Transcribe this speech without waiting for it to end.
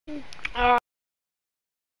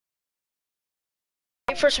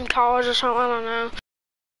for some calls or something, I don't know.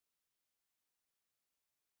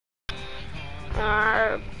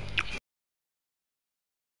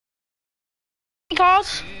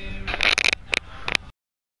 Calls?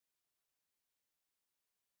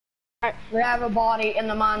 We have a body in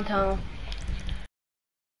the mine tunnel.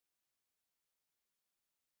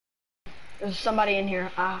 There's somebody in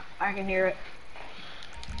here. I can hear it.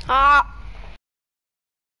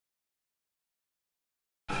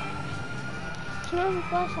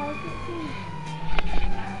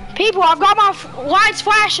 People, I've got my lights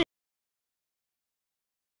flashing.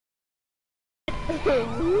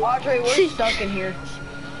 Audrey, we're stuck in here.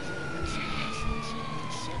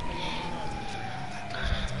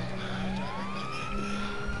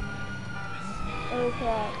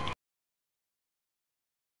 Okay.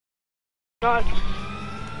 God.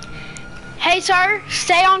 Hey, sir,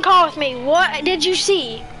 stay on call with me. What did you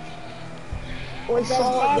see? We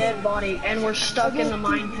saw a dead body, and we're stuck in the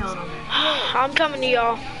mine tunnel. I'm coming to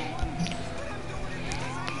y'all.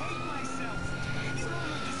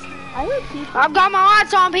 I've got my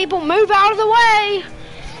lights on, people. Move out of the way.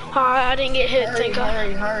 I didn't get hit.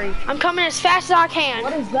 Hurry. I'm coming as fast as I can.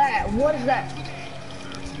 What is that? What is that?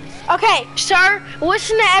 Okay, sir,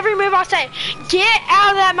 listen to every move I say. Get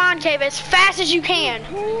out of that mine cave as fast as you can.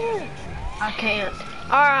 I can't.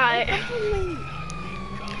 Alright.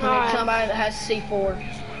 I need somebody that has C4.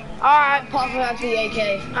 Alright. Possibly have the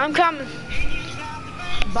AK. I'm coming.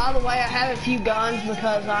 By the way, I have a few guns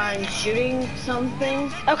because I'm shooting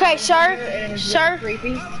something. Okay, sir. Really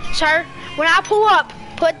creepy. Sir, when I pull up,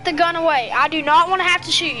 put the gun away. I do not want to have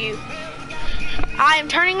to shoot you. I am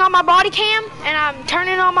turning on my body cam, and I'm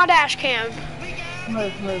turning on my dash cam.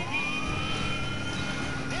 Move.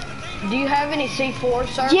 Do you have any C4,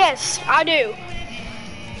 sir? Yes, I do.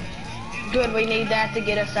 Good, we need that to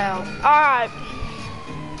get us out. Alright.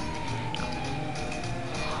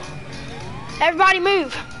 Everybody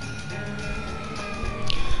move.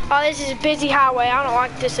 Oh, this is a busy highway. I don't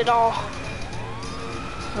like this at all.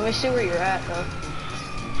 Let me see where you're at, though.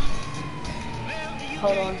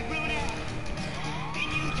 Hold on.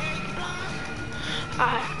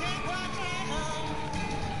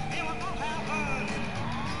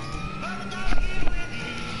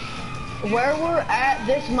 Where we're at,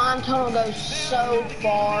 this mine tunnel goes so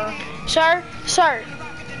far. Sir,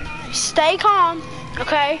 stay calm,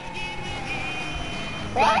 okay?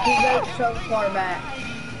 Like, he goes so far back.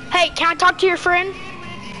 Hey, can I talk to your friend?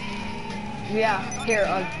 Yeah, here,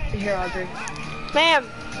 Audrey. Ma'am.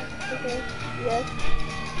 Okay, yes.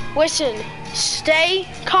 Listen, stay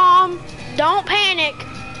calm, don't panic.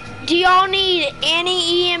 Do y'all need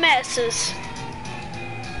any EMSs?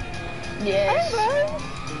 Yes.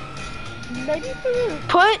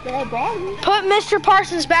 Put Mr.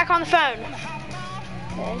 Parsons back on the phone.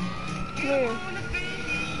 Okay.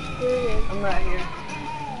 Here. I'm right here.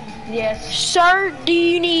 Yes. Sir, do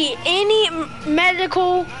you need any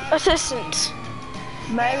medical assistance?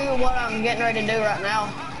 Maybe what I'm getting ready to do right now.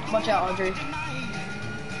 Watch out, Audrey.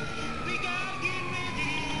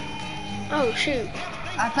 Oh, shoot.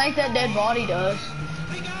 I think that dead body does.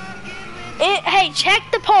 Hey, check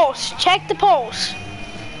the pulse. Check the pulse.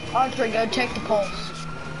 Audrey, go check the pulse.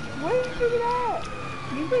 Where did you get at?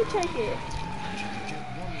 You go check it.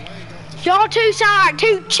 Y'all two sound like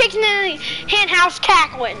two chicken in the hen house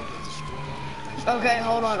cackling. Okay,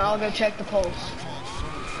 hold on. I'll go check the pulse.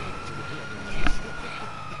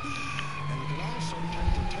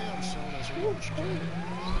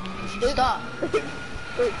 Stop.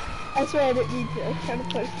 I swear I didn't mean to. I was trying to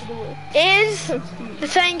push to the wall. Is the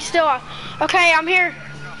thing still on? Okay, I'm here.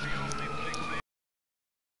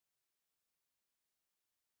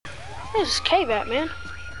 Where's this cave at, man?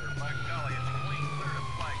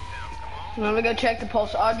 I'm gonna go check the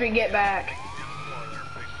pulse. Audrey, get back.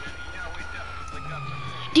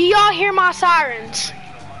 Do y'all hear my sirens?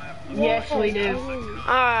 Yes, we do.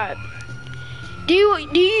 Alright. Do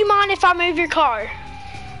you mind if I move your car?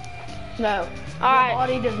 No. Alright. The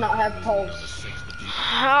body does not have pulse.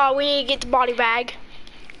 Oh, we need to get the body bag.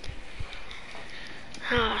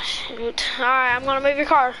 Oh, shoot. Alright, I'm gonna move your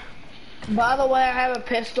car. By the way, I have a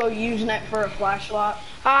pistol using it for a flashlight.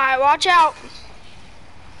 Alright, watch out.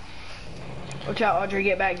 Watch out, Audrey,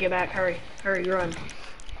 get back, hurry, run.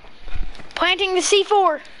 Planting the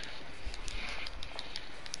C4.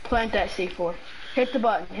 Plant that C4. Hit the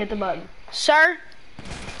button. Sir,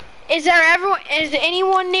 is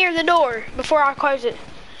anyone near the door before I close it?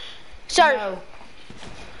 Sir. No.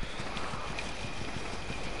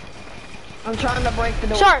 I'm trying to break the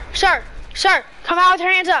door. Sir, come out with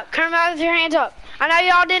your hands up. I know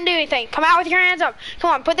y'all didn't do anything. Come out with your hands up.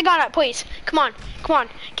 Come on, put the gun up, please. Come on, come on.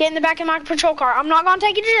 Get in the back of my patrol car. I'm not gonna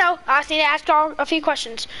take you to jail. I just need to ask y'all a few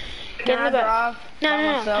questions. Get in the back.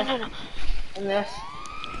 No. In this.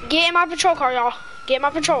 Get in my patrol car, y'all. Get in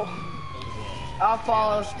my patrol. I'll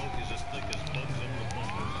follow.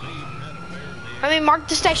 Mark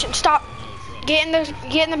the station. Stop. Get in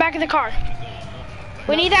the back of the car.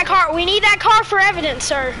 We need that car. We need that car for evidence,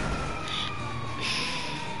 sir.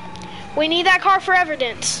 We need that car for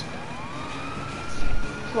evidence.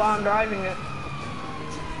 That's why I'm driving it.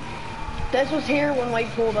 This was here when we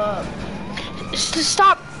pulled up.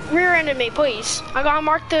 Stop rear-ending me, please. I gotta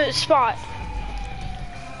mark the spot.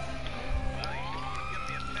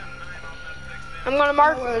 I'm gonna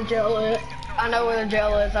mark. I know where the jail is. I know where the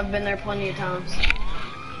jail is. I've been there plenty of times.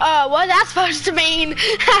 What's that supposed to mean?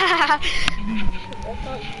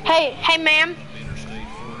 Hey, ma'am.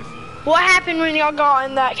 What happened when y'all got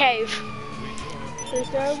in that cave? We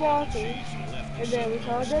started walking, and then we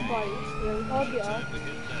saw a dead body, and then we saw y'all.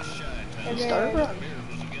 And then Started running.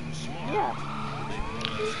 Yeah.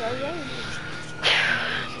 We started running.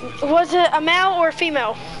 Was it a male or a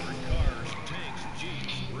female?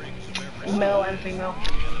 Male and female.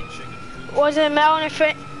 Was it a male and a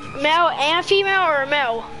female, or a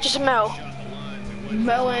male? Just a male.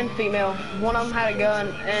 Male and female. One of them had a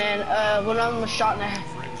gun, and one of them was shot in the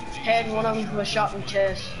head, one of them was shot in the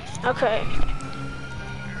chest. Okay.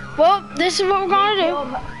 Well, this is what we're gonna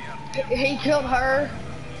do. He killed her,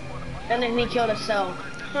 and then he killed himself.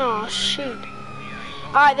 Oh, shoot.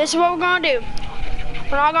 Alright, this is what we're gonna do.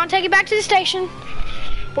 We're not gonna take it back to the station.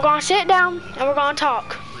 We're gonna sit down, and we're gonna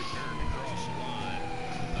talk.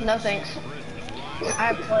 No thanks.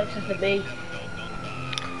 I have places to be.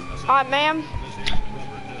 Alright, ma'am.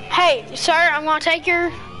 Hey, sir, I'm gonna take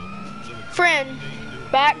your friend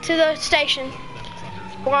back to the station.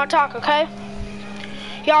 We're gonna talk, okay?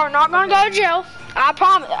 Y'all are not gonna go to jail. I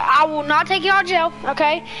promise. I will not take y'all to jail,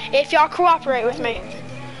 okay? If y'all cooperate with me.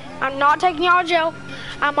 I'm not taking y'all to jail.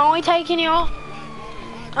 I'm only doing...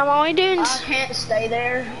 I can't stay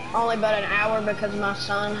there only about an hour because my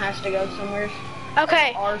son has to go somewhere.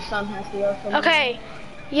 Okay. Our son has to go somewhere. Okay.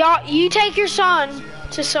 Y'all, you take your son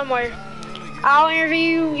to somewhere. I'll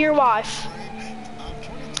interview your wife.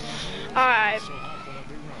 Alright.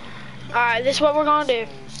 Alright, this is what we're gonna do.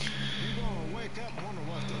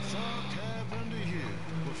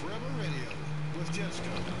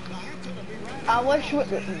 I wish,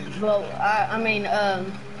 well, I mean,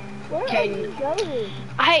 Where Katie. are you going?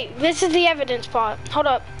 Hey, this is the evidence spot. Hold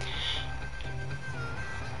up.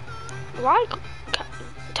 Why?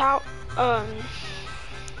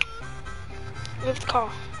 Move the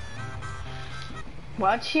car.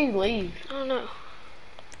 Why'd she leave? I don't know.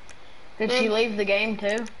 Did she leave the game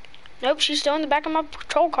too? Nope, she's still in the back of my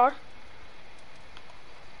patrol car.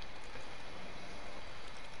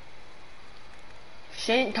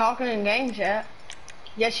 She ain't talking in game chat.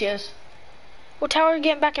 Yes, she is. Well, tell her to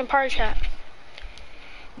get back in party chat.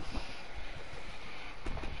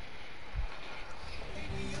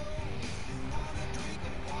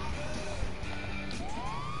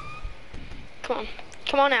 Come on.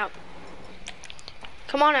 Come on out.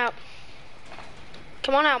 Come on out.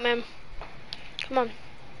 Come on out, ma'am. Come on.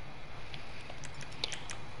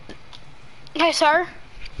 Hey, sir.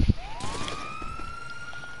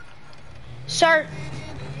 Sir.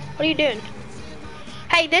 What are you doing?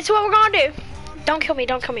 Hey, this is what we're gonna do. Don't kill me,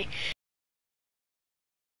 don't kill me.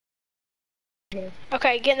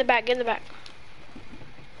 Okay, get in the back, get in the back.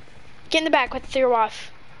 Get in the back with your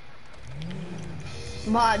wife.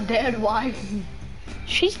 My dead wife.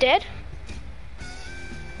 She's dead?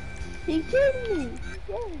 You kidding me?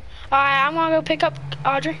 Yeah. Alright, I'm gonna go pick up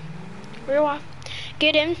Audrey. Your wife.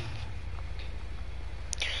 Get in.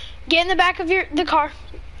 Get in the back of the car.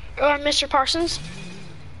 Or Mr. Parsons.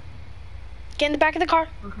 Get in the back of the car.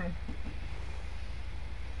 Okay.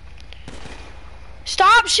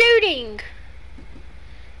 Stop shooting!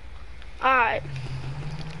 Alright.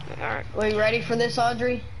 Alright. Are you ready for this,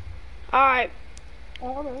 Audrey? Alright.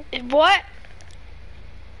 Okay. What?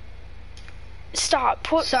 Stop.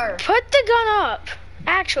 Sir. Put the gun up.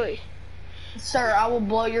 Actually. Sir, I will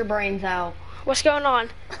blow your brains out. What's going on?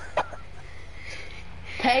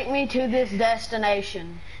 Take me to this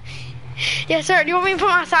destination. Yes, sir. Do you want me to put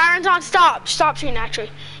my sirens on? Stop. Stop shooting,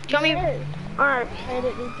 actually. Do you want me? Alright. I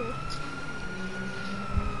didn't need to.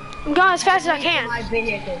 I'm going as fast as I can. My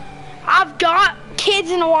vehicle. I've got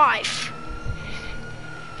kids and a wife.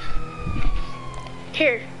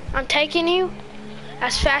 Here. I'm taking you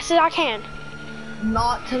as fast as I can.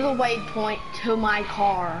 Not to the waypoint, to my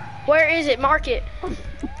car. Where is it? Mark it.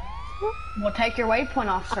 We'll take your waypoint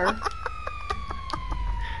off, sir.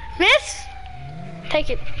 Miss?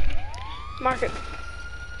 Take it. Mark it.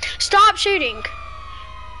 Stop shooting.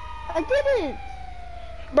 I didn't.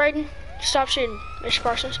 Braden, stop shooting, Mr.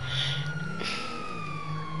 Parsons.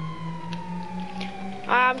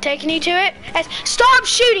 I'm taking you to it. Stop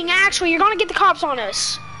shooting, actually. You're going to get the cops on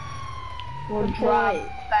us. We'll drive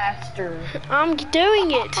faster. I'm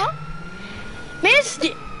doing it. Missed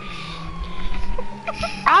it.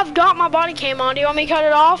 I've got my body cam on. Do you want me to cut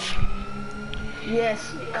it off?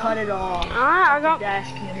 Yes, cut it off. Alright, I got.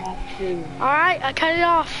 Dash cam off too. Alright, I cut it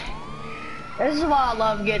off. This is why I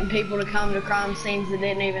love getting people to come to crime scenes that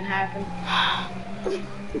didn't even happen.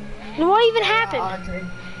 What even happened? Audrey.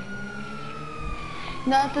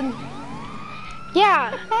 Nothing.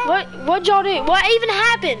 Yeah. What'd y'all do? What even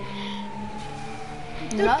happened?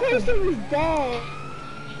 The Nothing. person was dead.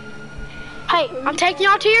 Hey, I'm taking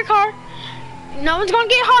y'all to your car. No one's gonna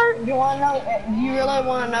get hurt. You wanna know? Do you really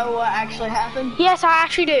want to know what actually happened? Yes, I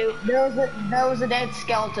actually do. There was a dead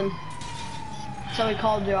skeleton. So we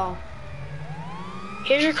called y'all.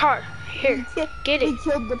 Here's your car. Here, get He it.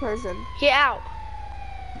 killed the person. Get out.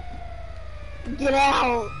 Get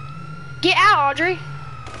out. Get out, Audrey.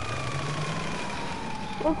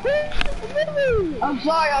 I'm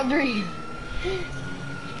sorry, Audrey.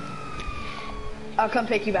 I'll come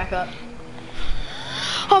pick you back up.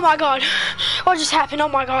 Oh my God. What just happened? Oh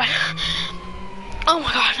my God. Oh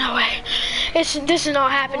my God, no way. This is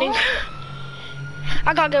not happening.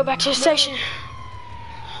 I gotta go back to the station.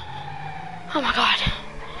 Oh my God.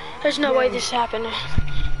 There's no way this happened.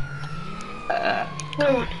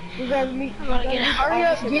 Come on. You gotta meet. I gotta get out. Hurry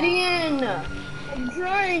up, get in. I'm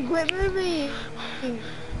trying. Quit moving.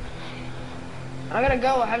 I gotta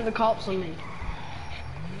go. I have the cops on me.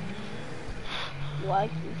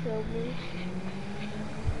 Like you killed me.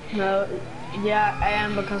 No, yeah, I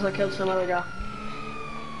am because I killed some other guy.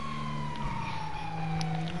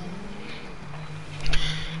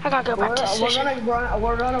 I gotta go back to the station.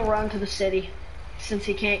 We're gonna run to the city, since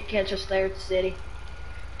he can't catch us there at the city.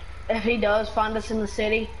 If he does find us in the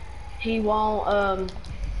city, he won't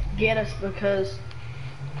get us because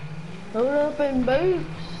hold up in boots.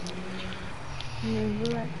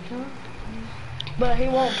 But he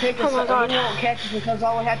won't pick us Oh my up. God. He won't catch us because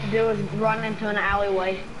all we have to do is run into an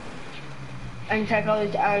alleyway and check all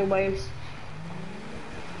these alleyways.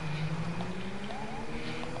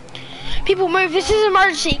 People move. This is an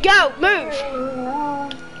emergency. Go, move.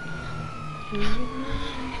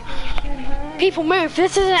 People move.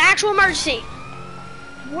 This is an actual emergency.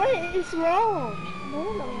 What is wrong? I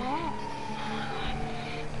don't know why.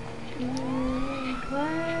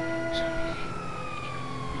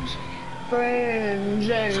 Friends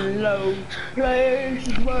in low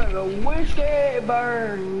places where the whiskey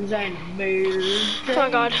burns and the beer. Oh my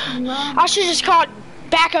God. I should just called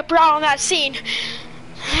backup route on that scene.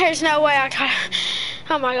 There's no way I got.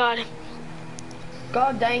 Oh my God.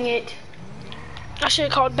 God dang it. I should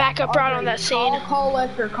have called backup route on that scene. Call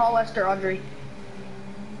Lester, Audrey.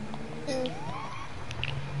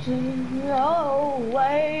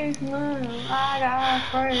 Always I got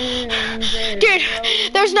friends. Dude,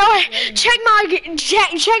 there's no way. Check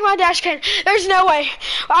my dash cam. There's no way.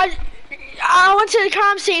 I went to the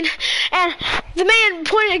crime scene and the man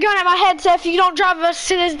pointed a gun at my head and said, if you don't drive us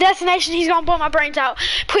to this destination, he's gonna blow my brains out.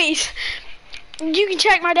 Please. You can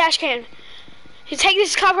check my dash cam. You take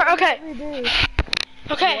this cover. Okay. What do you do?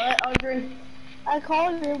 Okay. What, Audrey? I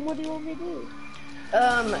called him. What do you want me to do?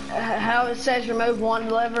 How it says remove one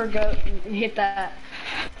lever, go hit that.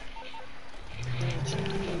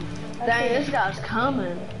 Dang, this guy's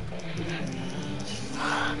coming.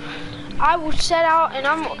 I will set out and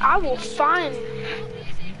I will find.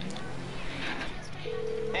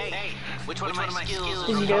 Hey, which one of my skills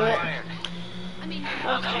Did you do it?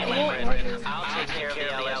 Okay. I'll take care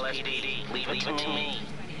of the LSPD. Leave it to me.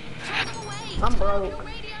 I'm broke.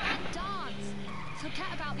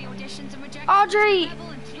 Audrey,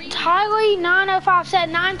 Tylee 905 said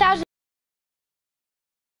 9,000.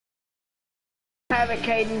 Have it,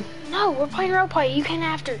 Caden. No, we're playing roleplay. You came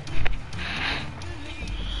after.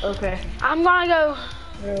 Okay. I'm gonna go.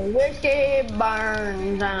 The whiskey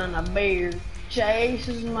burns and the beer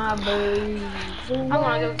chases my booze. I'm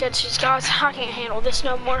gonna go get these guys. I can't handle this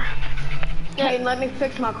no more. Caden, let me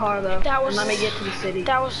fix my car though. That was- and let me get to the city.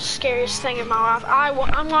 That was the scariest thing in my life.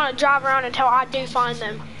 I'm gonna drive around until I do find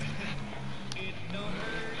them.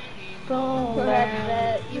 Go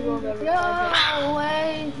That you will never find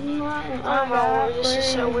away. Oh my Lord, this is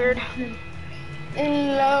so weird.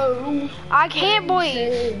 In low. I can't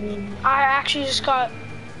believe I actually just got.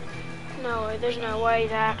 No way, there's no way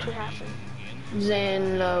that actually happened.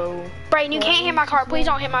 Zen low. Brayden, you can't hit my car. Please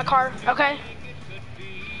don't hit my car, okay?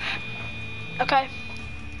 Okay?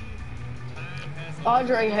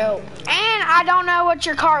 Audrey, help. And I don't know what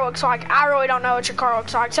your car looks like. I really don't know what your car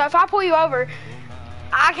looks like. So if I pull you over,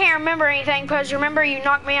 I can't remember anything because remember you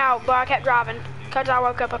knocked me out, but I kept driving because I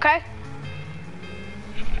woke up, okay?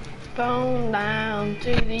 Going down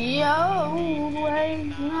to the old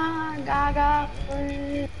way, my Gaga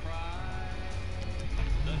friend.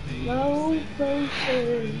 No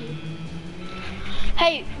places.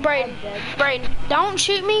 Hey, Braden, don't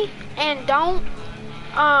shoot me and don't,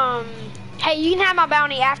 hey, you can have my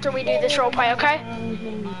bounty after we do this role play, okay?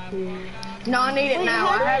 No, I need it now.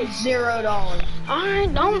 I have $0.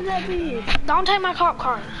 Alright, don't take my cop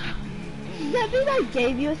car. Does that mean I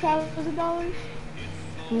gave you $1,000?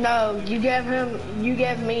 No, you gave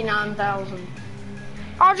me 9,000.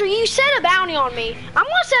 Audrey, you set a bounty on me. I'm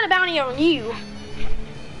gonna set a bounty on you.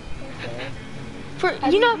 For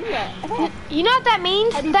you know what that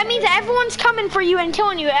means? That means that everyone's coming for you and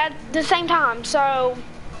killing you at the same time. So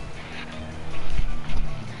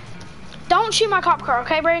don't shoot my cop car,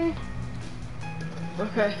 okay, Braden?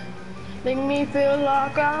 Okay. Make me feel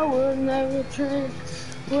like I would never change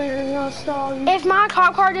when I saw you. If my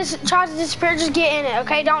cop car just tries to disappear, just get in it,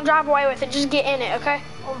 okay? Don't drive away with it. Just get in it, okay?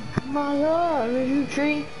 Oh my love, you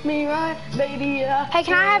treat me right, baby. Hey,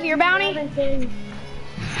 can I have your bounty? Everything.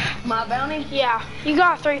 My bounty? Yeah, you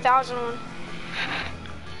got 3,000 on.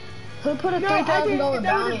 Who put a $3,000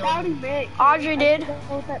 bounty on? Audrey did. I didn't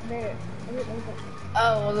know what that meant.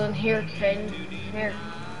 Oh, well then here, Caden. Here.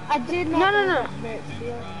 I did not.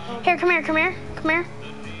 No. Here, come here.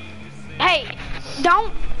 Hey,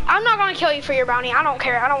 don't. I'm not gonna kill you for your bounty. I don't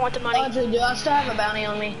care. I don't want the money. Audrey, do I still have a bounty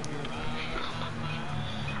on me?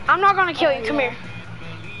 I'm not gonna kill you. Come here.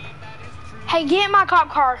 Hey, get in my cop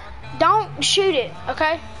car. Don't shoot it,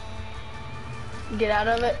 okay? Get out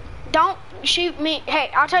of it. Don't shoot me.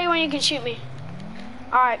 Hey, I'll tell you when you can shoot me.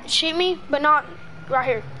 All right, shoot me, but not right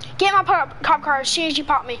here. Get in my cop car as soon as you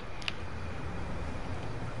pop me.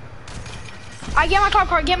 I get my cop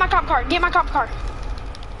car. Get my cop car.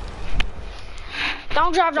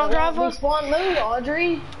 Don't drive. Spawn move,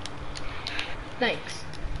 Audrey. Thanks.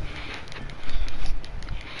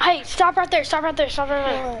 Hey, stop right there.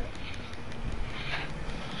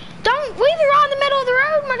 Don't leave it right in the middle of the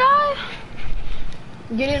road, my guy.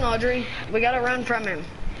 Get in, Audrey. We gotta run from him.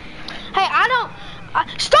 Hey,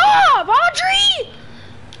 stop, Audrey!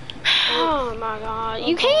 Oh my God,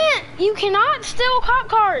 you cannot steal cop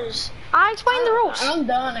cars. I explained the rules. I'm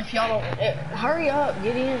done if y'all don't, hurry up,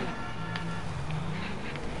 get in.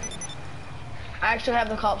 I actually have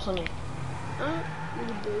the cops on me.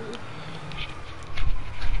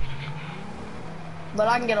 But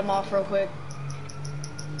I can get them off real quick.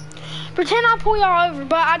 Pretend I pull y'all over,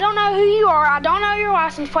 but I don't know who you are. I don't know your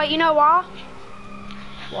license plate. You know why?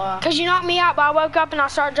 Why? Because you knocked me out, but I woke up and I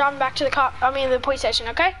started driving back to the police station,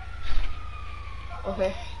 okay?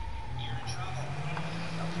 Okay.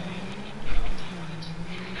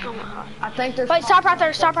 Oh my God. I think there's... Wait, stop right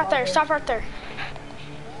there.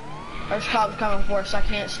 There's cops coming for us, I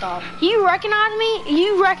can't stop. You recognize me?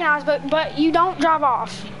 You recognize, but you don't drive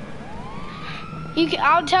off.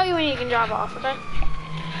 I'll tell you when you can drive off, okay?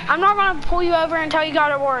 I'm not gonna pull you over until you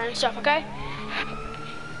got a warrant and stuff, okay?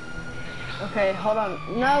 Okay, hold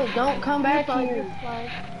on. No, don't come back here.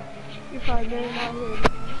 You're fine, man. Not here.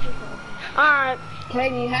 Alright.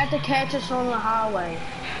 Caden, you have to catch us on the highway.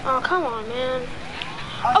 Oh, come on, man.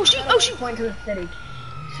 Shoot. Point to the city.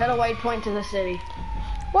 Set a waypoint to the city.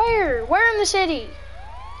 Where? Where in the city?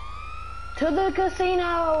 To the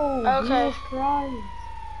casino. Okay. Jesus Christ.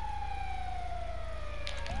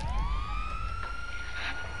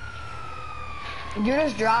 You're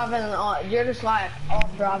just driving on. You're just like off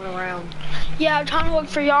driving around. Yeah, I'm trying to look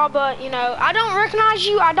for y'all, but you know, I don't recognize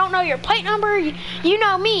you. I don't know your plate number. You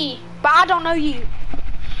know me, but I don't know you.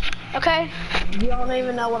 Okay? You don't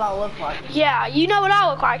even know what I look like. Yeah, you know what I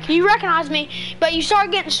look like. You recognize me, but you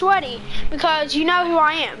start getting sweaty because you know who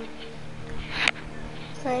I am.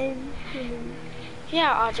 Same.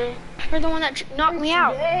 Yeah, Audrey. You're the one that knocked me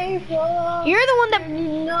out. You're the one that...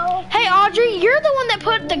 Hey, Audrey, you're the one that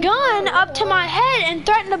put the gun up to my head and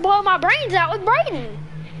threatened to blow my brains out with Braden.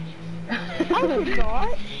 I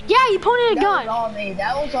forgot. Yeah, you pointed a gun.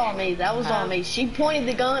 That was all me. She pointed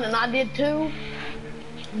the gun and I did too.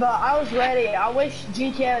 But I was ready. I wish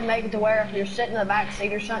GTA would make it to where if you're sitting in the back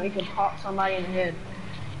seat or something, you could pop somebody in the head.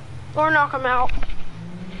 Or knock them out.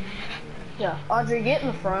 Yeah. Audrey, get in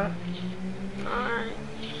the front. Alright.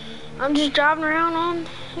 I'm just driving around on,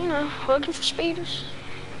 you know, looking for speeders.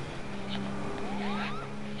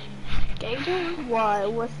 Why?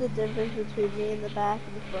 What's the difference between me in the back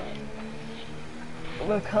and the front?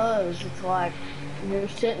 Because it's like, You're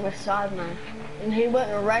sitting beside me. And he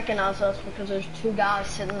wouldn't recognize us because there's two guys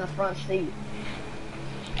sitting in the front seat.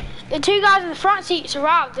 The two guys in the front seat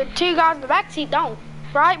survived. The two guys in the back seat don't.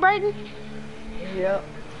 Right, Braden? Yep.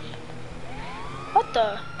 What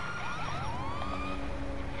the?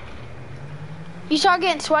 You start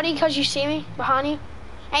getting sweaty because you see me behind you?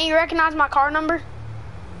 And you recognize my car number?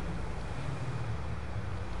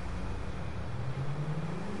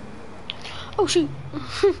 Oh, shoot.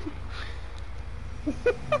 Did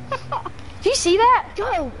you see that?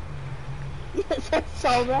 Go! Yes, I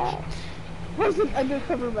saw that. Where's an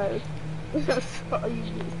undercover mode? I saw you.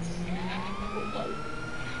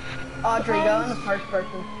 Audrey, go in the first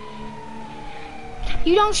person.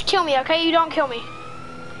 You don't kill me, okay? You don't kill me.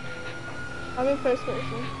 I'm in first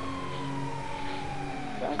person.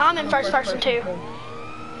 I'm in first person too.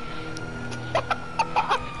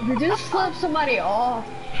 You just flip somebody off.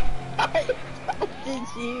 Did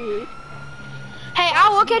you? Hey,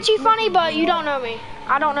 I'll look at you funny, but you don't know me.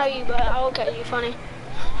 I don't know you, but I'll look at you funny.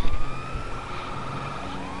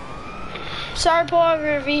 Sir, pull over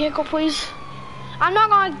your vehicle, please. I'm not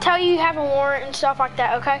going to tell you have a warrant and stuff like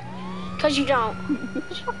that, okay? Because you don't.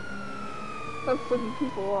 I'm flipping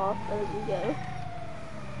people off as we go.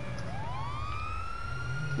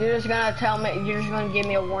 You're just gonna tell me, you're just gonna give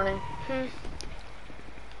me a warning.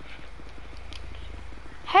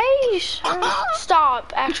 Hey, sir.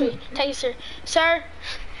 Stop, actually. Take it serious. Sir.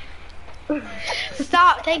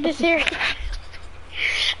 Stop, take this serious. Okay,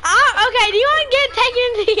 do you want to get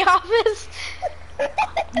taken into the office?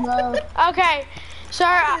 No. Okay,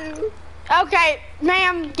 sir. Okay,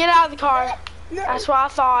 ma'am, get out of the car. That's what I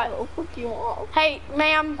thought. I'll flip you off. Hey,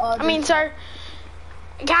 ma'am, sir.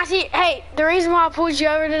 Can I see? Hey, the reason why I pulled you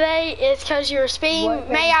over today is because you were speeding. What,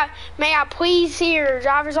 May I please see your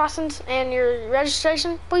driver's license and your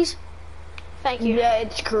registration, please? Thank you. Yeah,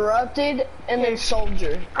 it's corrupted and then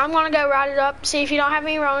soldier. I'm gonna go write it up, see if you don't have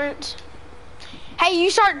any warrants. Hey,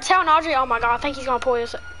 you start telling Audrey, oh my God, I think he's gonna pull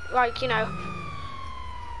us, like, you know.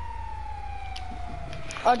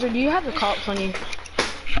 Audrey, do you have the cops on you?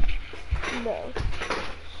 No.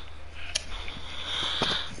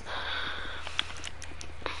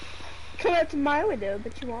 Come out to my window,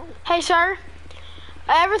 but you won't. Hey, sir.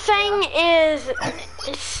 Everything is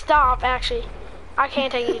stop. Actually, I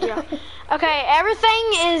can't take you to jail. Okay,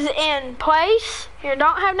 everything is in place. You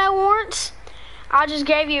don't have no warrants. I just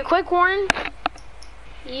gave you a quick warning.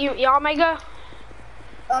 Y'all may go.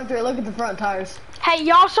 Audrey, look at the front tires. Hey,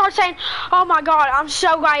 y'all start saying, "Oh my God, I'm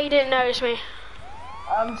so glad you didn't notice me."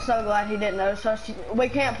 I'm so glad he didn't notice us. We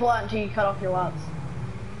can't pull out until you cut off your lights.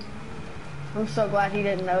 I'm so glad he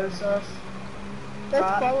didn't notice us. Let's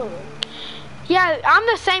Right. follow him. Yeah, I'm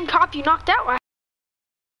the same cop you knocked out.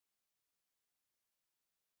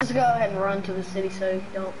 Let's go ahead and run to the city so you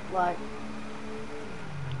don't, like,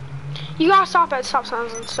 You gotta stop at stop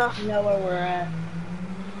signs and stuff. know where we're at.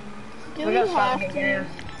 Do We you gotta stop have and to? get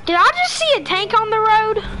gas. Did I just see a tank on the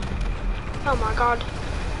road? Oh my God.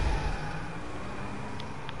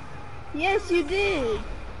 Yes, you did.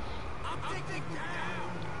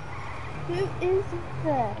 Who is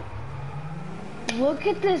that? Look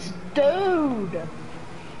at this dude.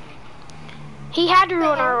 He had to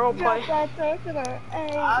ruin our role play. Drop that circular. Hey,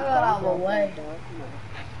 I got out of the way.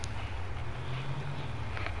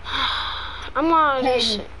 I'm gonna Hey,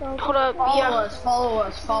 just hold up.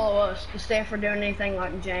 Follow us. To stay for doing anything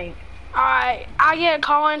like jank. Alright, I get a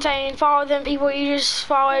call in saying follow them people you just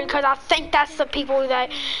followed because I think that's the people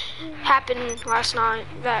that happened last night.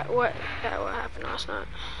 What happened last night.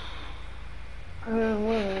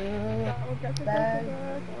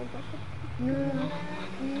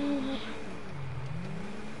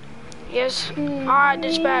 Yes. Alright,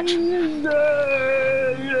 dispatch.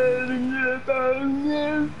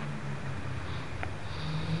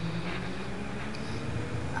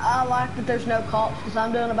 I like that there's no cops because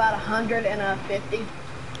I'm doing about 150.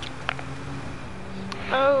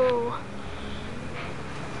 Oh.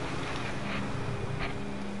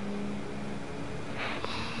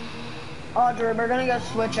 Audrey, we're gonna go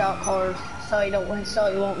switch out cars so he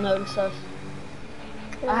won't notice us.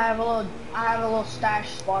 I have a little stash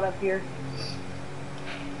spot up here.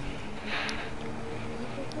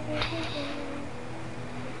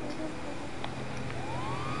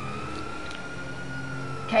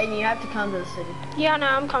 Kaden, you have to come to the city. Yeah, no,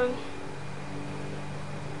 I'm coming.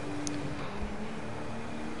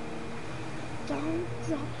 Don't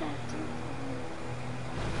drop that.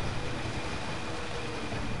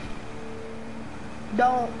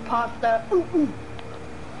 Don't pop that. Don't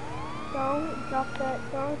drop that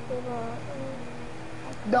circular.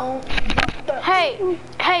 Don't drop that.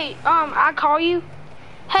 Hey, I call you.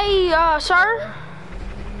 Hey, sir.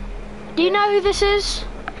 Do you know who this is?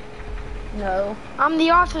 No. I'm the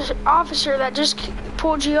officer that just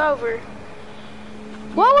pulled you over.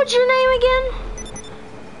 What was your name again?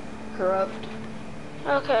 Corrupt.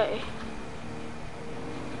 Okay.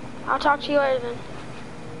 I'll talk to you later then.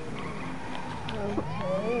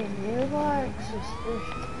 Okay, you're like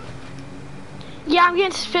suspicious. Yeah, I'm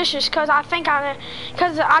getting suspicious because I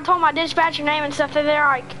told my dispatcher name and stuff, and they're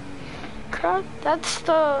like, "Crap, that's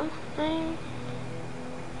the name."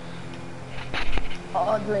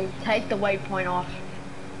 Oddly, take the waypoint off.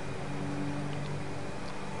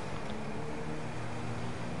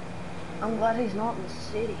 I'm glad he's not in the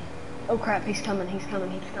city. Oh crap, he's coming, he's coming,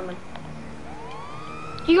 he's coming.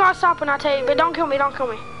 You gotta stop when I tell you, but don't kill me, don't kill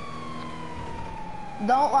me.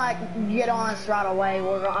 Don't like get on us right away.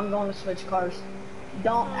 I'm going to switch cars.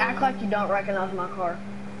 Don't act like you don't recognize my car.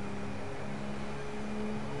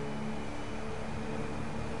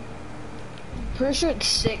 Pretty sure it's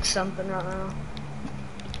 6 something right now.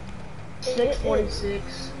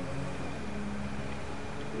 646.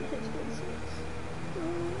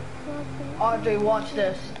 Audrey, watch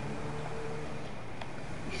this.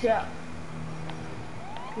 You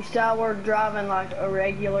see how we're driving like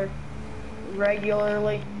regularly?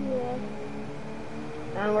 Yeah.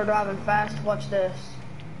 And we're driving fast. Watch this.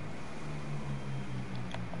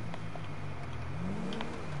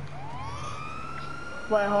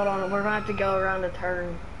 Wait, hold on. We're gonna have to go around a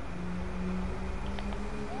turn.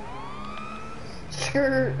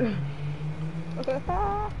 Skirt.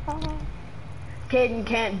 Kid, you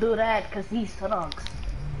can't do that because he sucks.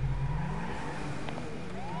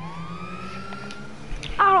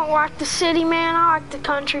 I don't like the city, man. I like the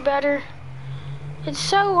country better. It's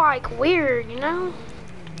so like weird, you know?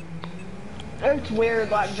 It's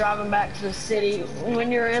weird like driving back to the city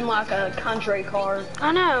when you're in like a country car.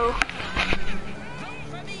 I know.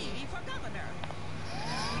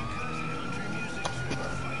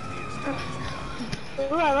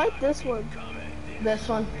 Oh, I like this one. This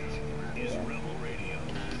one.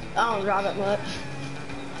 I don't drive it much.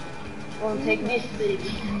 We're gonna take this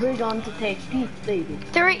baby. We're going to take this baby.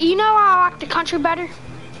 You know why I like the country better?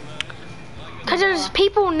 Because there's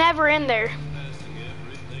people never in there.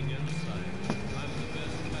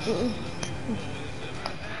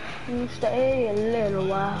 You stay a little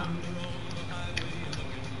while.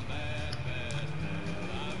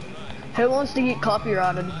 Who wants to get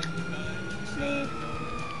copyrighted? Me.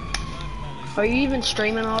 Are you even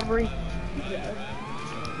streaming, Aubrey? Yeah.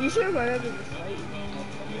 You should run over the site.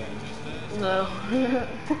 No.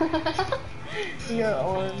 You're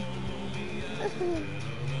on.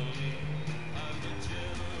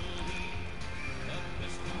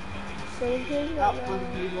 Same thing Stop right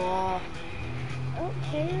flipping now. people off. Oh,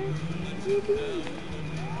 there's GB.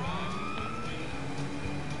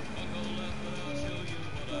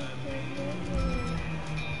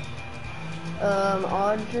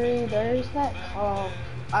 Audrey, there's that cop.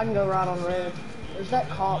 I can go right on red. There's that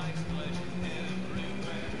cop.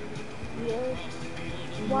 Yeah.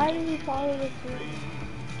 Why did he follow us?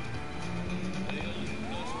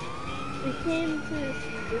 We came to this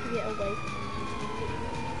to get away.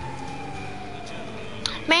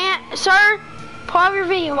 Man, sir, pull out your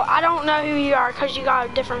vehicle. I don't know who you are because you got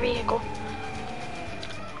a different vehicle.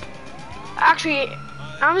 Actually,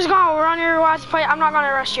 I'm just gonna run your license plate. I'm not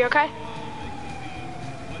gonna arrest you, okay?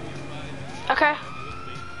 Okay?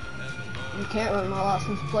 You can't run my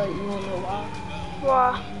license plate. You wanna know why?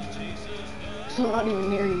 Well, So I'm not even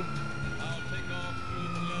near you.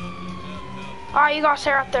 alright, you gotta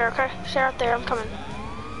stay right there, okay? Stay right there, I'm coming.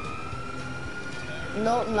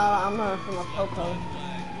 No, I'm running from a popo.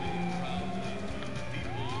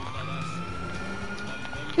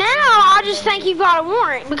 Now I just think you've got a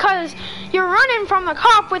warrant because you're running from the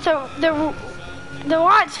cop with the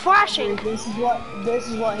lights flashing. This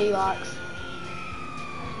is what he likes.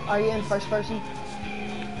 Are you in first person?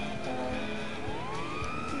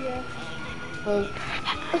 Yeah. Oh,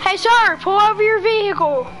 Hey sir, pull over your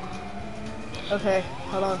vehicle. okay,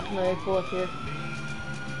 hold on. Let me pull up here.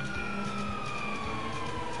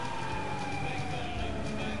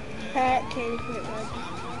 Pat can't quit working.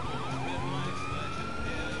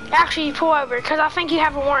 Actually, you pull over because I think you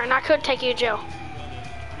have a warrant and I could take you to jail.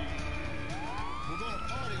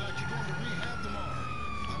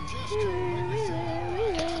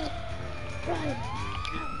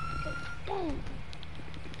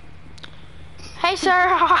 Hey sir,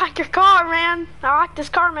 I like your car, man. I like this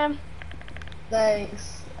car, man.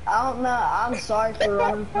 Thanks. I don't know. I'm sorry for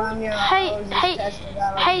running from you.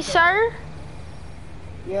 Hey, sir.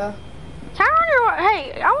 Yeah. Can I wonder what?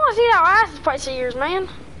 Hey, I want to see that license plate of yours, man.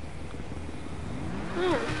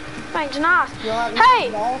 Thanks, nice. You like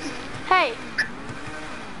Hey, balls? Hey.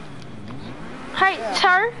 Hey, Yeah.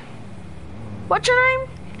 sir. What's your name?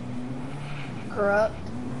 Corrupt.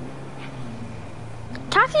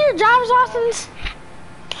 Can I see your driver's license?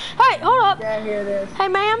 Hey, hold up. Yeah, here it is. Hey,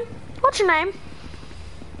 ma'am. What's your name?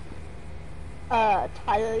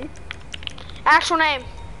 Tyler. Actual name.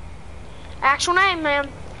 Actual name, ma'am.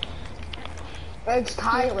 It's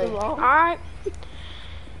Tyler. Alright.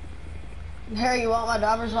 Here, you want my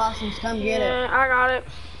driver's license? Come get it. Yeah, I got it.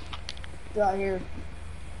 Right here.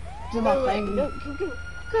 It's in my thing. Go.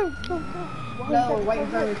 No, we're waiting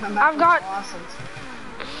for him to come back I've with got- his license.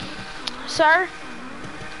 Sir,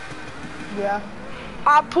 Yeah.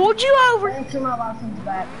 I pulled you over. Thanks for my license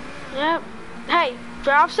back. Yep. Hey,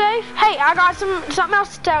 drive safe. Hey, I got something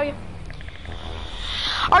else to tell you.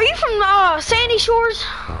 Are you from Sandy Shores?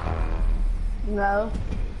 No.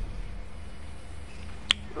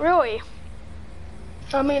 Really?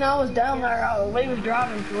 I mean, I was down there. We was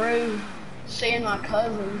driving through, seeing my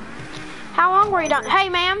cousin. How long were you down? Hey,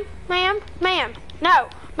 ma'am. No,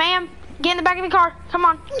 ma'am. Get in the back of the car. Come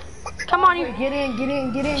on. Come on, you. Get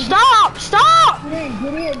in. Stop! Get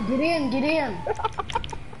in.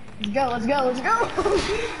 Let's go.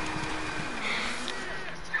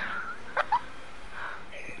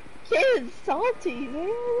 Kid's salty, man.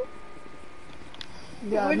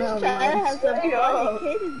 Yeah, We're just trying to have some fun.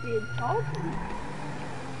 Kid is being salty.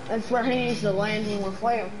 That's where he needs to land when we're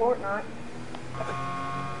playing Fortnite.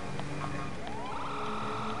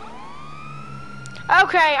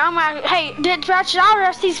 Okay, I'm out. Hey, should I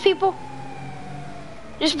arrest these people?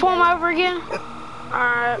 Just pull them over again?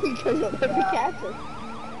 Alright. Because you'll never catch us.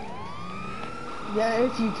 Yeah,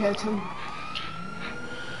 if you catch him.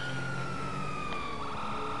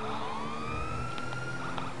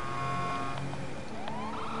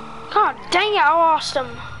 God dang it, I lost them.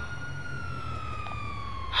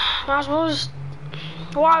 Might as well just...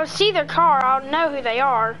 Well, I would see their car, I'll know who they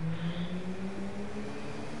are.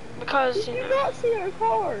 Because, You do not see our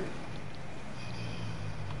car.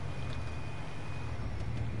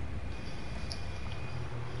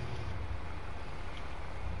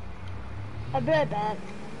 I'll be right back.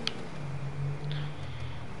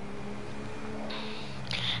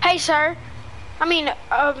 Hey, sir.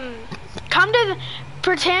 Come to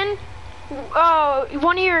pretend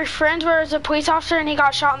one of your friends was a police officer and he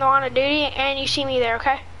got shot in the line of duty and you see me there,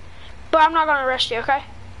 okay? But I'm not gonna arrest you, okay?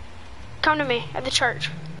 Come to me at the church.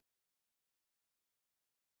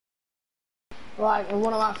 Like,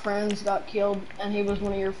 one of my friends got killed and he was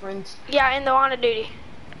one of your friends. Yeah, in the line of duty.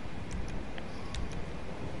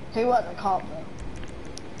 He wasn't a cop though.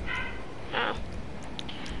 No.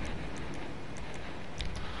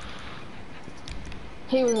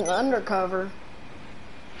 He was an undercover.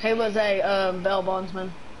 He was a bail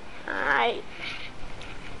bondsman. Alright.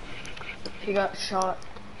 He got shot.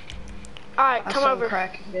 Alright, I come saw over.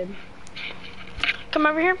 crack he did. Come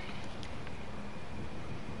over here.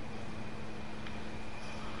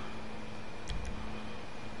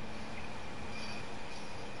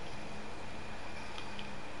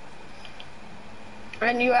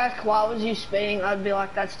 And you ask why was you speeding, I'd be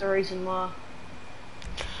like, that's the reason why.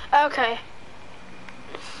 Okay.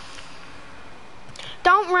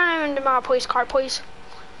 Don't run into my police car, please.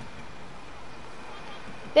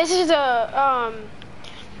 This is the,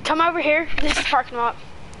 come over here. This is the parking lot.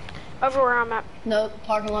 Over where I'm at. Nope,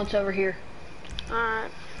 parking lot's over here. Alright.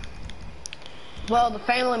 Well, the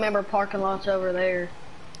family member parking lot's over there.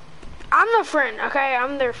 I'm the friend, okay?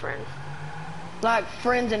 I'm their friend. Like,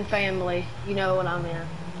 friends and family, you know what I mean.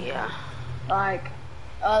 Yeah. Like,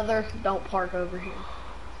 other, don't park over here.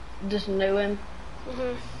 Just knowing.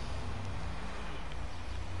 Mhm.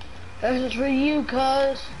 This is for you,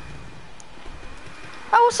 cuz.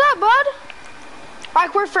 Oh, what's up, bud?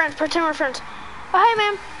 Like, we're friends. Pretend we're friends. Oh, hey,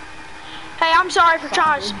 man. Hey, I'm sorry for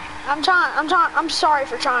trying. I'm sorry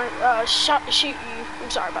for trying to shoot you. I'm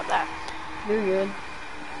sorry about that. You're good.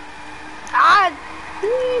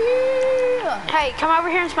 Hey, come over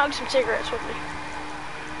here and smoke some cigarettes with me.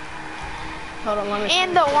 Hold on, let me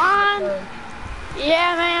In the line.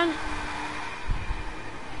 Yeah, man.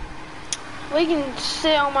 We can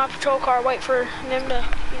sit on my patrol car, wait for them to,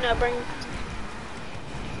 bring.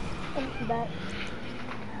 I'm back.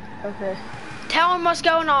 Okay. Tell them what's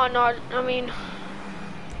going on.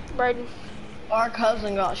 Braden. Our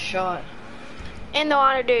cousin got shot. In the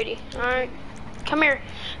line of duty. All right. Come here,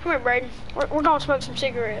 Braden. We're gonna smoke some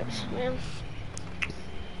cigarettes, man.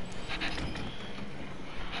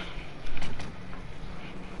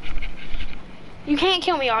 You can't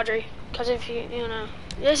kill me, Audrey, because if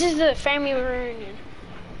this is the family reunion.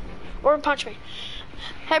 Or punch me.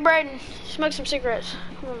 Hey, Braden, smoke some cigarettes.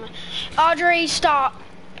 Come on, man. Audrey, stop.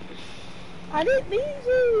 I didn't mean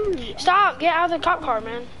to. Stop! Get out of the cop car,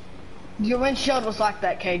 man. Your windshield was like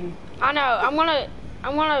that, Caden. I know. I'm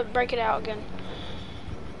gonna break it out again.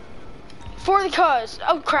 For the cuz.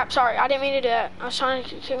 Oh crap! Sorry, I didn't mean to do that. I was trying to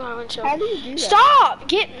kick my windshield. How do you do that? Stop!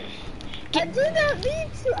 Get. I did not mean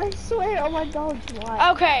to. I swear on my dog's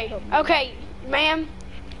life. Okay, ma'am.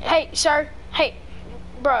 Hey, sir. Hey,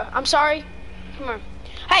 bro. I'm sorry. Come on.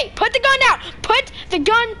 Hey, put the gun down. Put the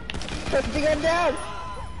gun. Put the gun down.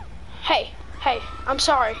 Hey, I'm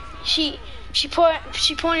sorry. She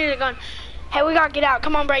pointed a gun. Hey, we gotta get out.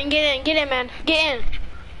 Come on, Brayden, get in, man, get in.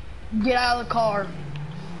 Get out of the car.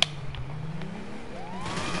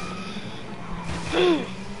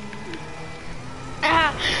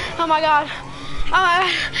 Oh my God.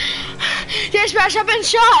 Dispatch, I've been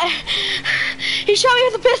shot. He shot me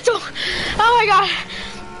with a pistol. Oh my God.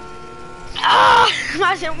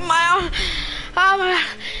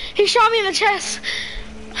 He shot me in the chest.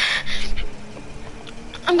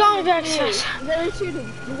 I'm going back to this. You gotta shoot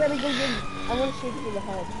him. You gotta go get him. I wanna shoot him in the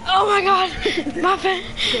head. Oh my God. My pen.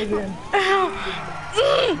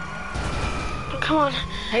 Come on.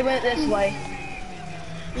 He went this way.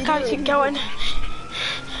 Gotta keep going.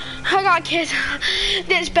 I got kids.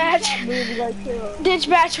 Dispatch.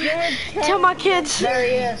 Dispatch. Tell my kids. There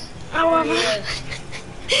he is. I love him.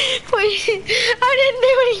 Please. I didn't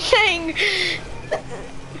do anything.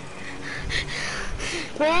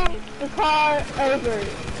 Bring the car over.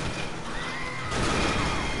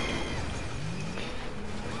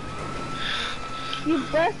 You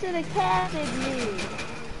busted a cat in me.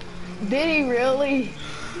 Did he really?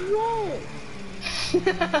 Yes.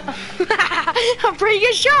 I'm pretty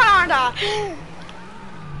good shot, aren't I?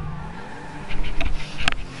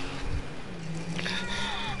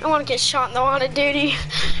 I want to get shot in the line of duty.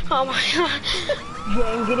 Oh my God.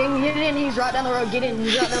 Get in. He's right down the road. Get in.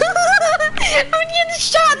 He's right down the road. I'm getting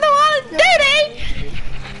shot in the line of duty.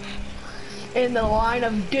 In the line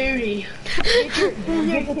of duty. Get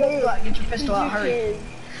your pistol out. Hurry.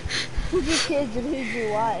 Who's your kids and who's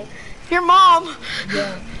your wife? Your mom.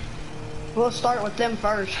 Yeah. We'll start with them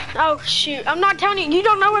first. Oh shoot! I'm not telling you. You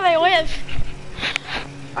don't know where they live.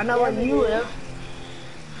 I know where you live.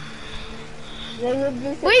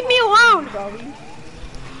 Leave me alone.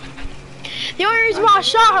 The only reason why I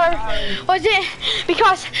shot her was it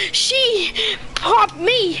because she popped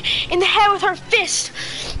me in the head with her fist.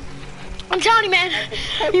 I'm telling you, man.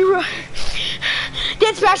 You.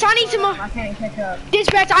 Dispatch, I need some more. I can't pick up.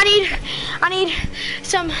 Dispatch, I need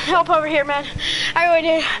some help over here, man. I really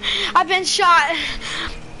do. I've been shot.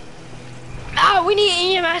 Oh, we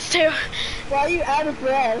need EMS too. Why are you out of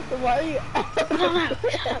breath? Why are you out of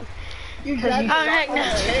breath? You're heck no.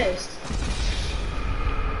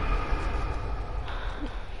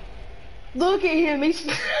 Look at him. He's.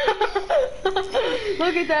 Look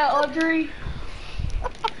at that, Audrey.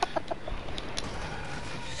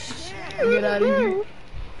 Get out of here.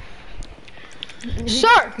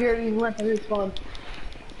 Sir! Here, you let the respawn.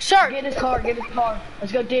 Sir! Get his car,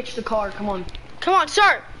 Let's go ditch the car, come on. Come on,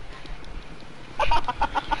 sir!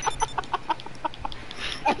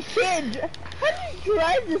 Kid, how do you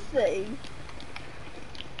drive this thing?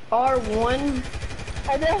 R1.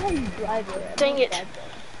 I know how you drive it. Dang it.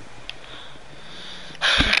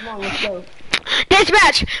 Come on, let's go.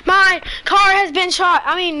 Dispatch! My car has been shot.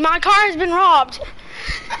 My car has been robbed.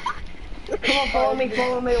 Come on, follow me.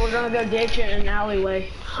 We're gonna go ditch it in an alleyway.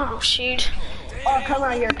 Oh, shoot. Oh, come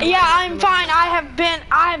right here. Yeah, I'm fine. I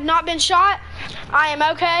have not been shot. I am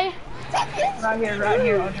okay. Right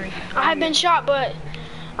here, Audrey. I have been shot, but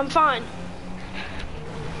I'm fine.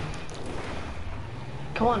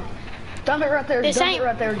 Come on. Dump it right there. This Dump ain't- it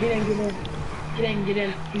right there. Get in.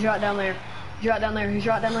 He's right down there. Get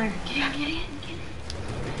in.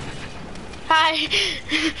 Hi.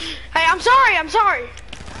 Hey, I'm sorry.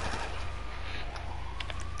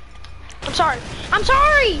 I'm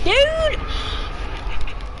sorry, dude.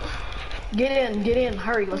 Get in.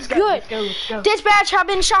 Hurry. Let's go. Good. Let's go. Dispatch, I've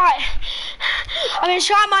been shot. I've been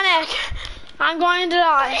shot in my neck. I'm going to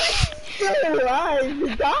die. You're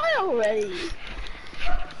alive. Die already.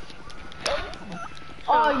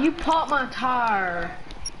 Oh, you popped my tire.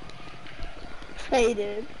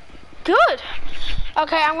 Faded. Good.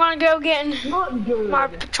 Okay, I'm gonna go get in Not good. my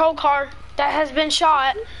patrol car that has been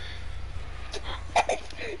shot.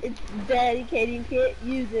 It's dedicated. You can't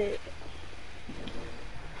use it.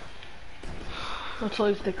 Let's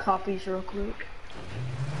lose the copies real quick.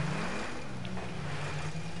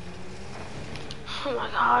 Oh my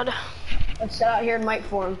God. Let's sit out here and wait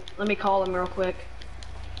for him. Let me call him real quick.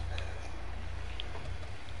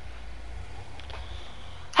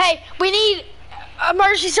 Hey, we need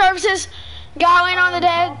emergency services. Guy laying on the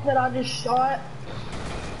dead. Cop that I just shot.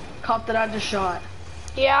 Cop that I just shot.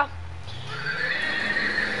 Yeah.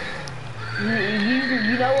 You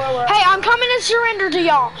know where we're Hey, I'm coming to surrender to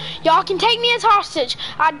y'all. Y'all can take me as hostage.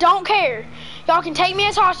 I don't care. Y'all can take me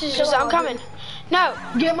as hostages. I'm coming. No.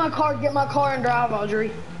 Get my car and drive,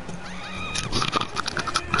 Audrey.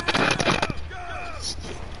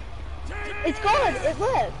 It's gone. It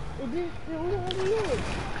left. It wouldn't let me in.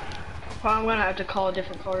 Well, I'm gonna have to call a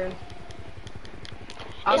different car in.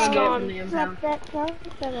 It's gone. Drop that car.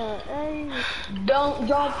 Don't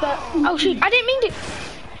drop that. Oh shoot! I didn't mean to.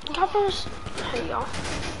 Coppers. Hey y'all.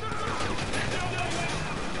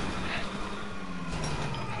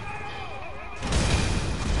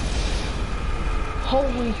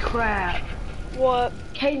 Holy crap. What?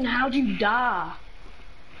 Caden, how'd you die?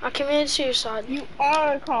 I committed suicide. You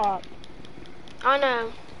are a cop. I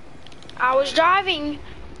know. I was driving.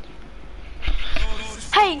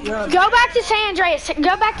 Hey, go back to San Andreas.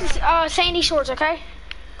 Go back to Sandy Shores, okay?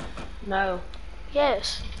 No.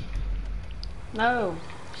 Yes. No.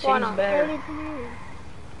 Why Seems not? better.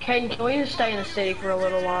 Caden, can we just stay in the city for a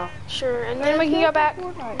little while? Sure, and then we can go back.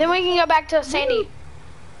 Then we can go back to Sandy.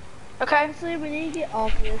 Okay? Honestly, we need to get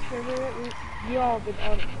off of this for a minute. You all have been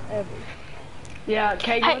on it forever. Yeah,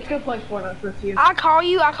 Caden, Hey. let's go play Fortnite for a few. I'll call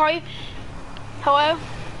you. Hello?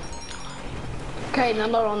 Caden,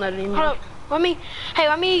 I'm not on that anymore. Hold up.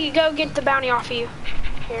 Let me go get the bounty off of you.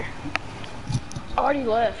 Here. I already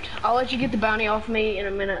left. I'll let you get the bounty off me in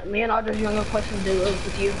a minute. Me and Audrey's gonna go play some duos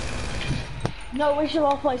with you. No, we should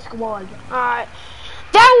all play squad. Alright.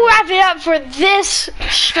 That will wrap it up for this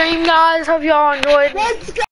stream, guys. Hope y'all enjoyed. Let's go!